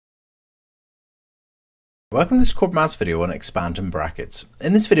Welcome to this Corbettmaths video on expanding brackets.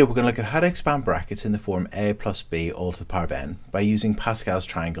 In this video we're going to look at how to expand brackets in the form a plus b all to the power of n by using Pascal's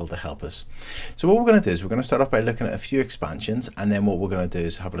triangle to help us. So what we're going to do is we're going to start off by looking at a few expansions, and then what we're going to do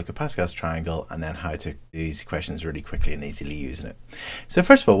is have a look at Pascal's triangle and then how to do these questions really quickly and easily using it. So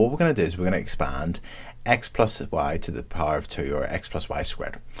first of all, what we're going to do is we're going to expand x plus y to the power of 2, or x plus y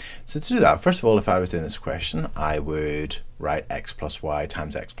squared. So to do that, first of all, if I was doing this question, I would write x plus y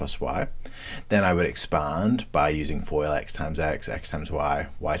times x plus y. Then I would expand by using FOIL x times x times y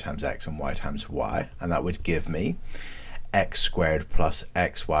times x, and y times y, and that would give me x squared plus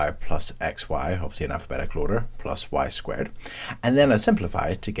xy plus xy, obviously in alphabetical order, plus y squared. And then I simplify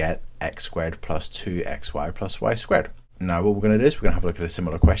it to get x squared plus 2xy plus y squared. Now what we're going to do is we're going to have a look at a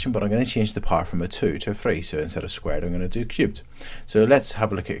similar question, but I'm going to change the power from a 2 to a 3. So instead of squared, I'm going to do cubed. So let's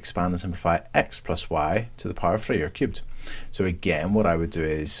have a look at expand and simplify x plus y to the power of 3, or cubed. So again, what I would do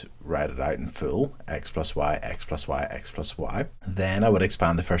is write it out in full, x plus y, x plus y, x plus y. Then I would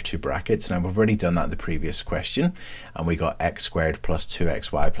expand the first two brackets. Now we've already done that in the previous question, and we got x squared plus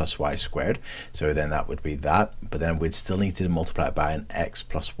 2xy plus y squared. So then that would be that, but then we'd still need to multiply it by an x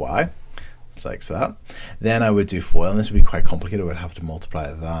plus y. It's like that. Then I would do FOIL, and this would be quite complicated. I would have to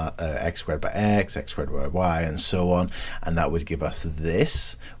multiply that x squared by x squared by y, and so on, and that would give us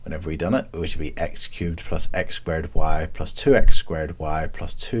this whenever we done it, which would be x cubed plus x squared y plus 2x squared y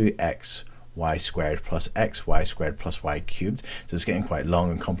plus 2x y squared plus x y squared plus y cubed. So it's getting quite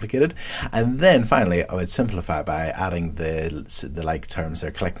long and complicated. And then finally I would simplify by adding the like terms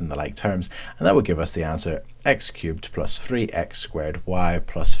there, collecting the like terms, and that would give us the answer x cubed plus 3x squared y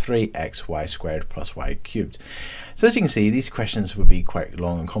plus 3x y squared plus y cubed. So as you can see, these questions would be quite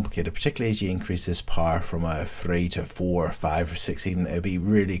long and complicated, particularly as you increase this power from a 3 to 4 or 5 or 6 even. It would be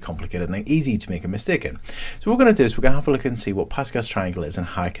really complicated and easy to make a mistake in. So what we're going to do is we're going to have a look and see what Pascal's triangle is and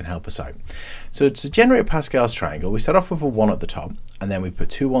how it can help us out. So to generate Pascal's triangle, we start off with a 1 at the top, and then we put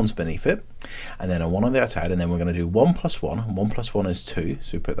two 1s beneath it, and then a 1 on the outside, and then we're going to do 1 plus 1, and 1 plus 1 is 2,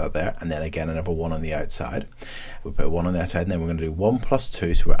 so we put that there, and then again another 1 on the outside. We put 1 on the outside, and then we're going to do 1 plus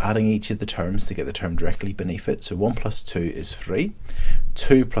 2, so we're adding each of the terms to get the term directly beneath it. So 1 plus 2 is 3,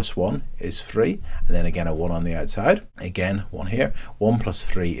 2 plus 1 is 3, and then again a 1 on the outside, again 1 here, 1 plus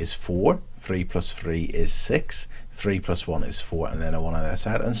 3 is 4, 3 plus 3 is 6, 3 plus 1 is 4, and then a 1 on the other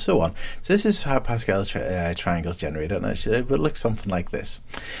side, and so on. So this is how Pascal's triangle is generated, and it would look something like this.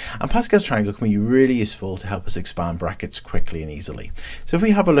 And Pascal's triangle can be really useful to help us expand brackets quickly and easily. So if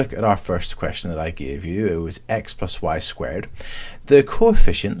we have a look at our first question that I gave you, it was x plus y squared. The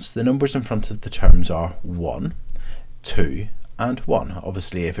coefficients, the numbers in front of the terms, are 1, 2, and 1.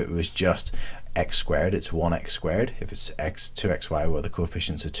 Obviously, if it was just x squared, it's 1x squared. If it's x, 2xy, well, the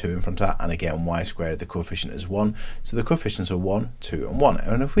coefficients are 2 in front of that, and again y squared, the coefficient is 1, so the coefficients are 1, 2, and 1.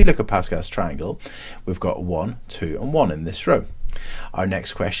 And if we look at Pascal's triangle, we've got 1, 2, and 1 in this row. Our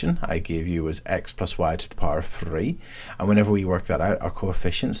next question I gave you was x plus y to the power of 3, and whenever we work that out, our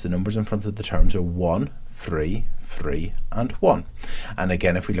coefficients, the numbers in front of the terms, are 1, 3, 3, and 1. And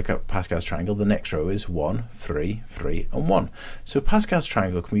again, if we look at Pascal's triangle, the next row is 1, 3, 3, and 1. So Pascal's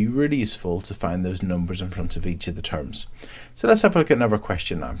triangle can be really useful to find those numbers in front of each of the terms. So let's have a look at another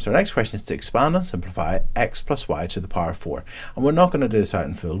question now. So our next question is to expand and simplify x plus y to the power of 4. And we're not going to do this out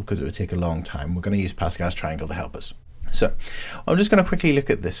in full because it would take a long time. We're going to use Pascal's triangle to help us. So I'm just going to quickly look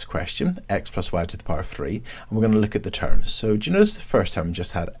at this question, x plus y to the power of 3, and we're going to look at the terms. So do you notice the first term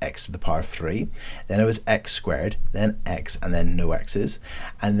just had x to the power of 3, then it was x squared, then x, and then no x's,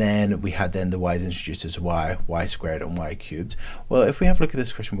 and then we had then the y's introduced as y, y squared, and y cubed. Well, if we have a look at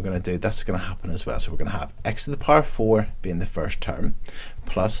this question, we're going to do, that's going to happen as well. So we're going to have x to the power of 4 being the first term,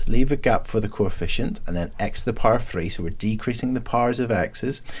 plus leave a gap for the coefficient, and then x to the power of 3, so we're decreasing the powers of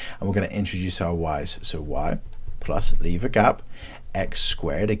x's, and we're going to introduce our y's. So y plus leave a gap, x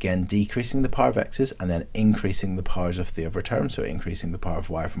squared, again decreasing the power of x's, and then increasing the powers of the other term, so increasing the power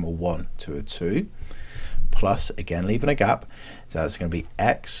of y from a 1 to a 2, plus again leaving a gap, so that's going to be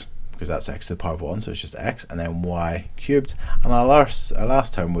x, because that's x to the power of 1, so it's just x, and then y cubed, and our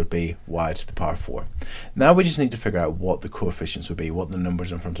last term would be y to the power of 4. Now we just need to figure out what the coefficients would be, what the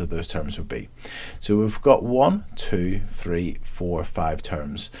numbers in front of those terms would be. So we've got 1, 2, 3, 4, 5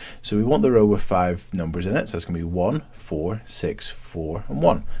 terms. So we want the row with 5 numbers in it, so it's going to be 1, 4, 6, 4, and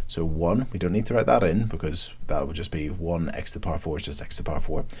 1. So 1, we don't need to write that in because that would just be 1 x to the power of 4 is just x to the power of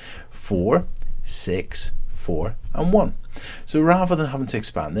 4. 4, 6, 4, and 1. So rather than having to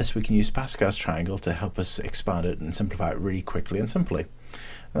expand this, we can use Pascal's triangle to help us expand it and simplify it really quickly and simply.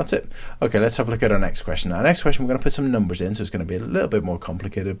 And that's it. Okay, let's have a look at our next question. Now, our next question, we're going to put some numbers in, so it's going to be a little bit more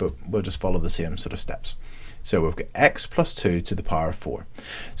complicated, but we'll just follow the same sort of steps. So we've got x plus 2 to the power of 4.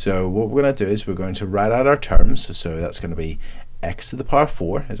 So what we're going to do is we're going to write out our terms. So that's going to be x to the power of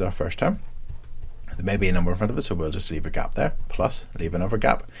 4 is our first term. There may be a number in front of it, so we'll just leave a gap there, plus leave another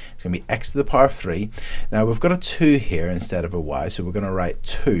gap. It's going to be x to the power of 3. Now we've got a 2 here instead of a y, so we're going to write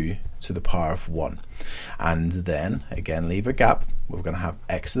 2 to the power of 1. And then, again, leave a gap. We're going to have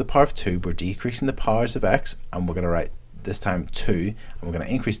x to the power of 2. We're decreasing the powers of x, and we're going to write this time 2, and we're going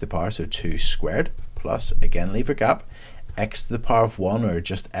to increase the power, so 2 squared, plus, again, leave a gap, x to the power of 1, or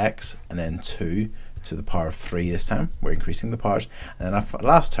just x, and then 2 to the power of 3 this time. We're increasing the powers, and then our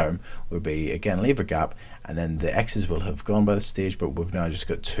last term will be, again, leave a gap, and then the x's will have gone by this stage, but we've now just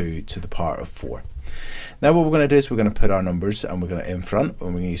got 2 to the power of 4. Now what we're going to do is we're going to put our numbers, and we're going to in front, and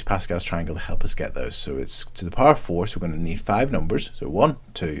we're going to use Pascal's triangle to help us get those. So it's to the power of 4, so we're going to need 5 numbers. So 1,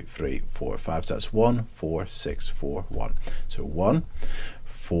 2, 3, 4, 5. So that's 1, 4, 6, 4, 1. So 1,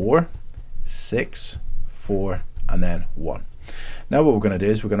 4, 6, 4, and then 1. Now what we're going to do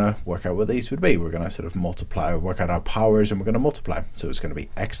is we're going to work out what these would be. We're going to sort of multiply, work out our powers, and we're going to multiply. So it's going to be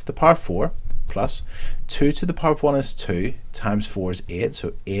x to the power of 4 plus 2 to the power of 1 is 2 times 4 is 8,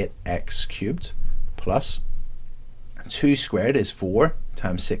 so 8x cubed, plus 2 squared is 4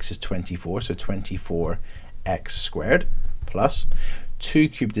 times 6 is 24, so 24x squared, plus 2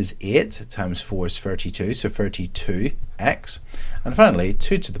 cubed is 8 times 4 is 32, so 32x, and finally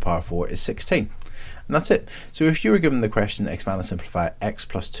 2 to the power of 4 is 16. And that's it. So if you were given the question expand and simplify x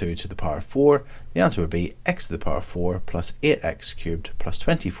plus 2 to the power of 4, the answer would be x to the power of 4 plus 8x cubed plus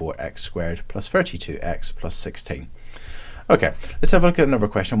 24x squared plus 32x plus 16. Okay, let's have a look at another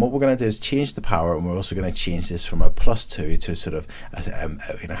question. What we're going to do is change the power, and we're also going to change this from a plus 2 to sort of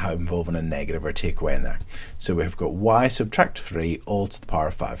involving a negative or take away in there. So we've got y subtract 3 all to the power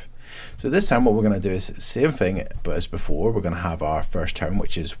of 5. So this time what we're going to do is the same thing but as before. We're going to have our first term,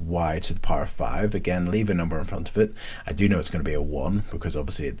 which is y to the power of 5. Again, leave a number in front of it. I do know it's going to be a 1 because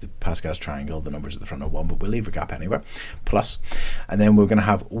obviously the Pascal's triangle, the numbers at the front are 1, but we'll leave a gap anywhere. Plus, and then we're going to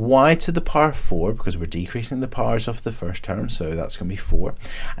have y to the power of 4 because we're decreasing the powers of the first term, so that's going to be 4.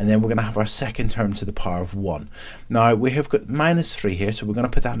 And then we're going to have our second term to the power of 1. Now we have got minus 3 here, so we're going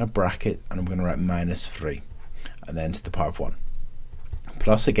to put that in a bracket, and we're going to write minus 3, and then to the power of 1.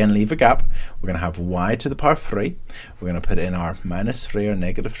 Plus, again, leave a gap. We're going to have y to the power of 3. We're going to put in our minus 3 or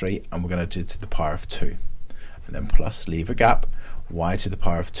negative 3, and we're going to do to the power of 2. And then plus, leave a gap, y to the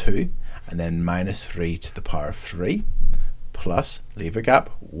power of 2, and then minus 3 to the power of 3. Plus, leave a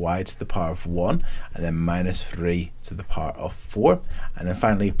gap, y to the power of 1, and then minus 3 to the power of 4. And then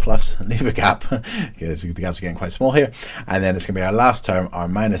finally, plus, leave a gap, because the gaps are getting quite small here. And then it's going to be our last term, our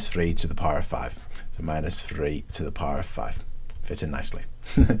minus 3 to the power of 5. So minus 3 to the power of 5. Fits in nicely.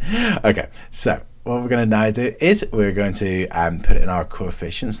 Okay, so what we're going to now do is we're going to put in our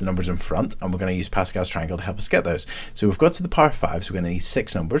coefficients, the numbers in front, and we're going to use Pascal's triangle to help us get those. So we've got to the power of 5, so we're going to need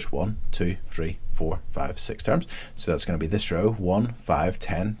 6 numbers, 1, 2, 3, 4, 5, 6 terms. So that's going to be this row, 1, 5,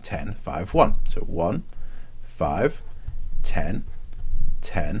 10, 10, 5, 1. So 1, 5, 10,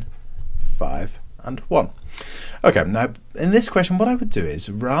 10, 5, and 1. Okay, now in this question what I would do is,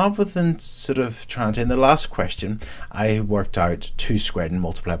 rather than sort of trying to, in the last question I worked out 2 squared and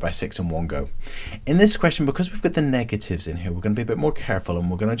multiplied by 6 in one go. In this question, because we've got the negatives in here, we're going to be a bit more careful, and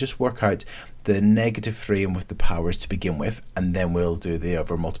we're going to just work out the negative 3 and with the powers to begin with, and then we'll do the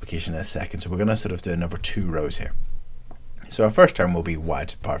other multiplication in a second. So we're going to sort of do another 2 rows here. So our first term will be y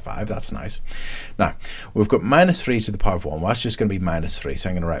to the power of 5. That's nice. Now, we've got minus 3 to the power of 1. Well, that's just going to be minus 3. So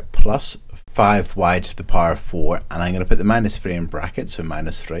I'm going to write plus 5y to the power of 4. And I'm going to put the minus 3 in brackets, so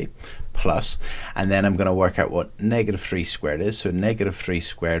minus 3, plus. And then I'm going to work out what negative 3 squared is. So negative 3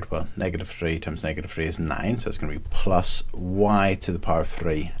 squared, well, negative 3 times negative 3 is 9. So it's going to be plus y to the power of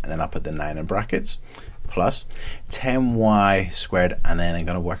 3. And then I'll put the 9 in brackets. Plus 10y squared, and then I'm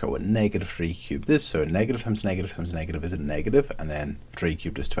going to work out what negative 3 cubed is. So negative times negative times negative is a negative, and then 3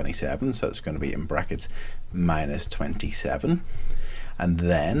 cubed is 27, so it's going to be in brackets minus 27. And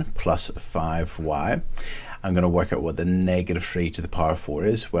then plus 5y. I'm going to work out what the negative 3 to the power of 4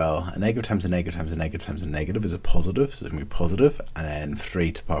 is. Well, a negative times a negative times a negative times a negative is a positive, so it's going to be positive, and then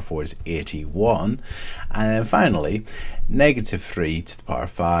 3 to the power of 4 is 81. And then finally, negative 3 to the power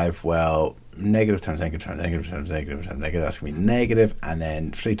of 5, well, negative times negative times negative times negative times negative, that's going to be negative, and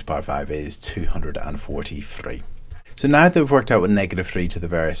then 3 to the power of 5 is 243. So now that we've worked out what negative 3 to the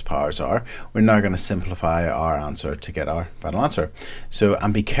various powers are, we're now going to simplify our answer to get our final answer. So,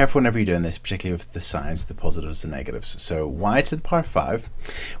 and be careful whenever you're doing this, particularly with the signs, the positives, the negatives. So y to the power of 5,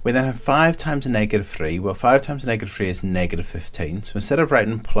 we then have 5 times a negative 3. Well, 5 times a negative 3 is negative 15. So instead of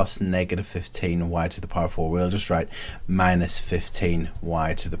writing plus negative 15 y to the power of 4, we'll just write minus 15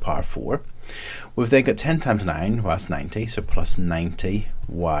 y to the power of 4. We've then got 10 times 9, well that's 90, so plus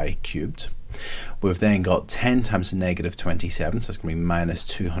 90y cubed. We've then got 10 times negative 27, so it's going to be minus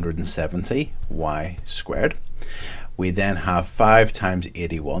 270y squared. We then have 5 times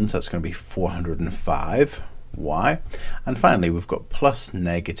 81, so that's going to be 405y. And finally, we've got plus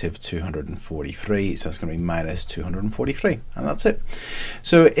negative 243, so that's going to be minus 243, and that's it.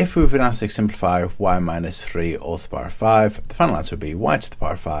 So if we've been asked to simplify y minus 3 all to the power 5, the final answer would be y to the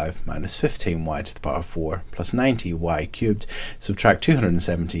power 5 minus 15y to the power 4 plus 90y cubed, subtract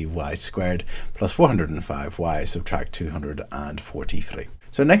 270y squared, plus 405y, subtract 243.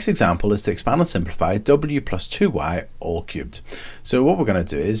 So next example is to expand and simplify w plus 2y all cubed. So what we're going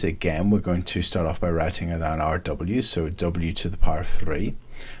to do is, again, we're going to start off by writing down our w, so w to the power 3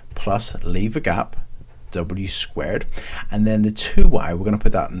 plus, leave a gap, w squared, and then the 2y, we're going to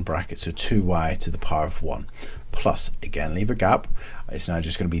put that in brackets, so 2y to the power of 1 plus, again, leave a gap, it's now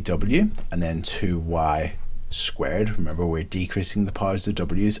just going to be w, and then 2y squared. Remember, we're decreasing the powers of the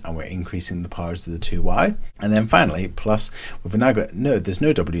w's and we're increasing the powers of the 2y. And then finally, plus, we've now got, there's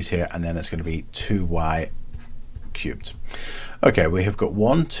no w's here, and then it's going to be 2y cubed. Okay, we have got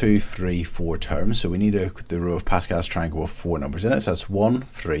 1, 2, 3, 4 terms, so we need the row of Pascal's triangle with 4 numbers in it, so that's 1,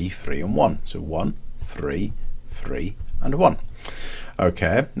 3, 3, and 1. So 1, 3, 3, and 1.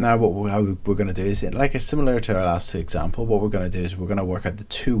 Okay, now what we're going to do is, similar to our last example, what we're going to do is we're going to work out the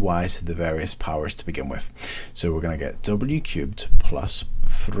 2y's to the various powers to begin with. So we're going to get w cubed plus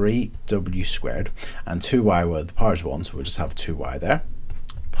 3w squared, and 2y, well, the power is 1, so we'll just have 2y there,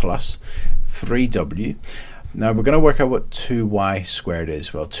 plus 3w. Now we're going to work out what 2y squared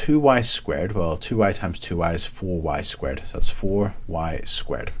is. Well, 2y squared, well, 2y times 2y is 4y squared, so that's 4y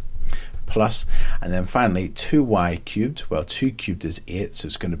squared. Plus, and then finally 2y cubed, well 2 cubed is 8, so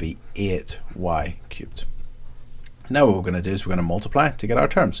it's going to be 8y cubed. Now what we're going to do is we're going to multiply to get our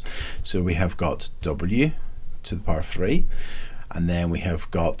terms. So we have got w to the power 3, and then we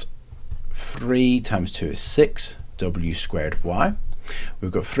have got 3 times 2 is 6, w squared of y.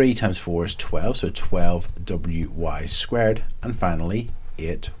 We've got 3 times 4 is 12, so 12wy squared, and finally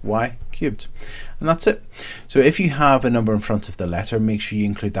 8y cubed. And that's it. So if you have a number in front of the letter, make sure you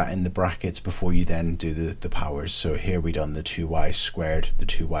include that in the brackets before you then do the powers. So here we done the 2y squared, the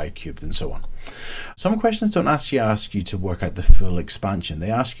 2y cubed, and so on. Some questions don't ask you to work out the full expansion.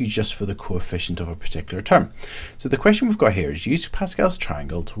 They ask you just for the coefficient of a particular term. So the question we've got here is, use Pascal's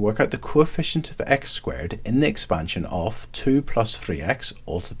triangle to work out the coefficient of x squared in the expansion of 2 plus 3x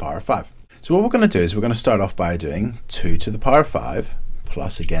all to the power 5. So what we're going to do is we're going to start off by doing 2 to the power 5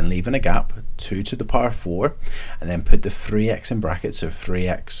 plus, again leaving a gap, 2 to the power 4, and then put the 3x in brackets, so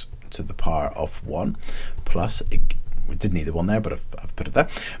 3x to the power of 1 plus, we didn't need the 1 there, but I've put it there,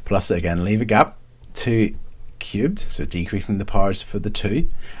 plus, again leave a gap, 2 cubed, so decreasing the powers for the 2,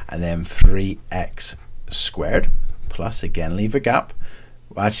 and then 3x squared, plus, again leave a gap.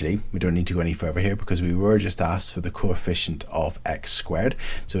 Well, actually, we don't need to go any further here because we were just asked for the coefficient of x squared.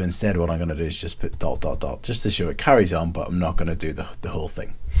 So instead, what I'm going to do is just put dot, dot, dot, just to show it carries on, but I'm not going to do the whole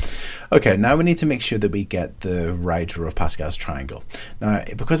thing. Okay, now we need to make sure that we get the right row of Pascal's triangle. Now,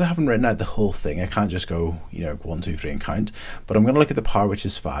 because I haven't written out the whole thing, I can't just go, 1, 2, 3 and count, but I'm going to look at the power, which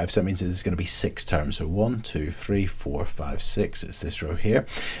is 5, so that means that there's going to be 6 terms. So 1, 2, 3, 4, 5, 6, it's this row here.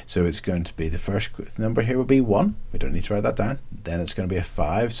 So it's going to be, the first number here will be 1, we don't need to write that down. Then it's going to be a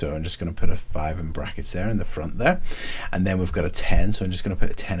 5, so I'm just going to put a 5 in brackets there in the front there. And then we've got a 10, so I'm just going to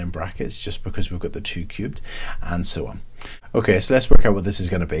put a 10 in brackets just because we've got the 2 cubed, and so on. Okay, so let's work out what this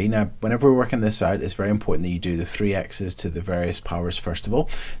is going to be. Now, whenever we're working this out, it's very important that you do the 3x's to the various powers first of all.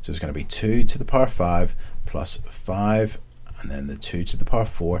 So it's going to be 2 to the power 5 plus 5, and then the 2 to the power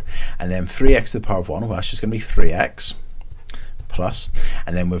 4, and then 3x to the power of 1, well, that's just going to be 3x plus,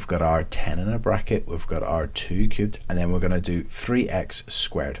 and then we've got our 10 in a bracket, we've got our 2 cubed, and then we're going to do 3x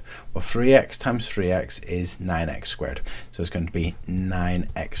squared. Well, 3x times 3x is 9x squared, so it's going to be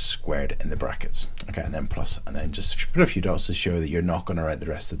 9x squared in the brackets. Okay, and then plus, and then just put a few dots to show that you're not going to write the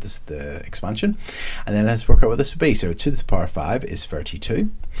rest of the expansion. And then let's work out what this would be. So 2 to the power 5 is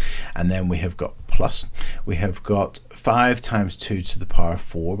 32, and then we have got plus, we have got 5 times 2 to the power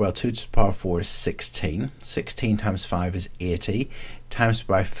 4. Well, 2 to the power 4 is 16. 16 times 5 is 80. Times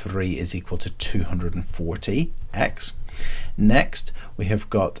by 3 is equal to 240x. Next, we have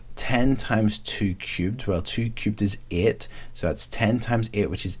got 10 times 2 cubed. Well, 2 cubed is 8, so that's 10 times 8,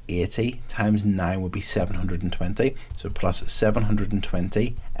 which is 80, times 9 would be 720, so plus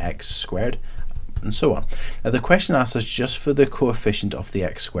 720x squared, and so on. Now the question asks us just for the coefficient of the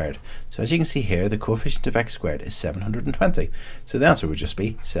x squared. So as you can see here, the coefficient of x squared is 720. So the answer would just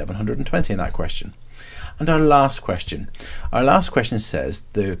be 720 in that question. And our last question. Our last question says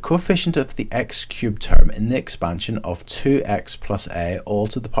the coefficient of the x cubed term in the expansion of 2x plus a all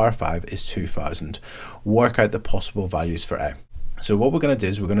to the power 5 is 2000. Work out the possible values for a. So what we're going to do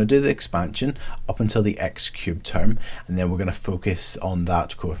is we're going to do the expansion up until the x cubed term, and then we're going to focus on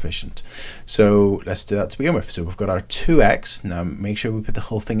that coefficient. So let's do that to begin with. So we've got our 2x. Now make sure we put the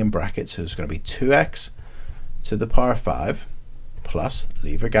whole thing in brackets. So it's going to be 2x to the power 5 plus,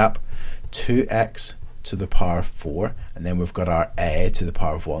 leave a gap, 2x to the power 4, and then we've got our a to the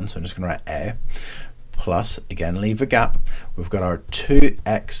power of 1. So I'm just going to write a plus, again leave a gap, we've got our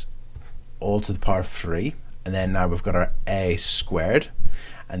 2x all to the power of 3. And then now we've got our a squared,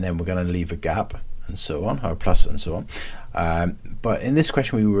 and then we're going to leave a gap, and so on, or plus and so on. But in this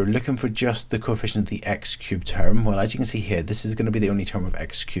question we were looking for just the coefficient of the x cubed term. Well, as you can see here, this is going to be the only term with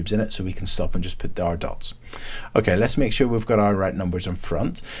x cubes in it, so we can stop and just put our dots. Okay, let's make sure we've got our right numbers in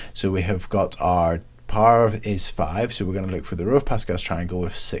front. So we have got our power is 5, so we're going to look for the row of Pascal's triangle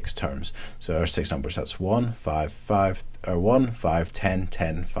with 6 terms. So our 6 numbers, that's 1, 5, 5, or 1, 5, 10,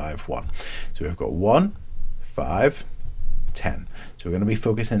 10, 5, 1. So we've got 1, 5, 10. So we're going to be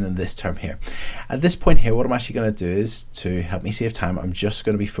focusing on this term here. At this point here, what I'm actually going to do is, to help me save time, I'm just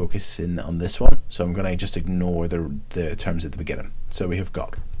going to be focusing on this one. So I'm going to just ignore the terms at the beginning. So we have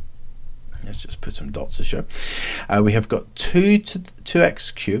got, let's just put some dots to show. We have got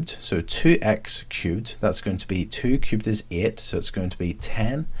 2x cubed, so 2x cubed, that's going to be 2 cubed is 8, so it's going to be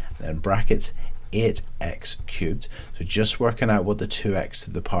 10, and then brackets 8x cubed. So just working out what the 2x to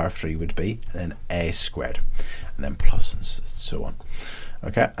the power 3 would be, and then a squared, and then plus and so on.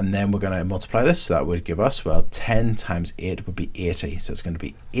 Okay, and then we're going to multiply this, so that would give us, well, 10 times 8 would be 80, so it's going to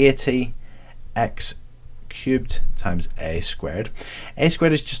be 80x cubed times a squared. A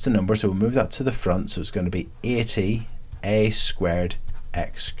squared is just a number, so we'll move that to the front, so it's going to be 80 a squared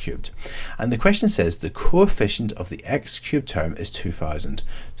x cubed. And the question says the coefficient of the x cubed term is 2000.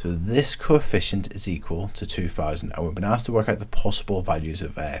 So this coefficient is equal to 2000, and we've been asked to work out the possible values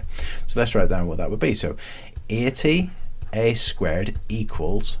of a. So let's write down what that would be. So 80 a squared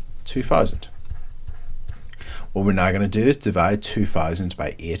equals 2000. What we're now going to do is divide 2000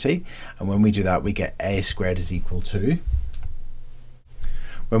 by 80, and when we do that we get a squared is equal to,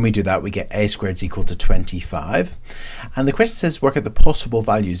 when we do that we get a squared is equal to 25, and the question says work out the possible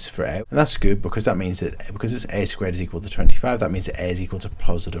values for a, and that's good because that means that because it's a squared is equal to 25, that means that a is equal to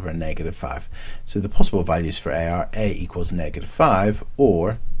positive or negative 5. So the possible values for a are a equals negative 5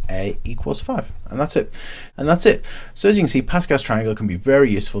 or a equals 5, and that's it. And that's it. So as you can see, Pascal's triangle can be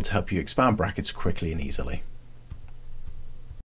very useful to help you expand brackets quickly and easily.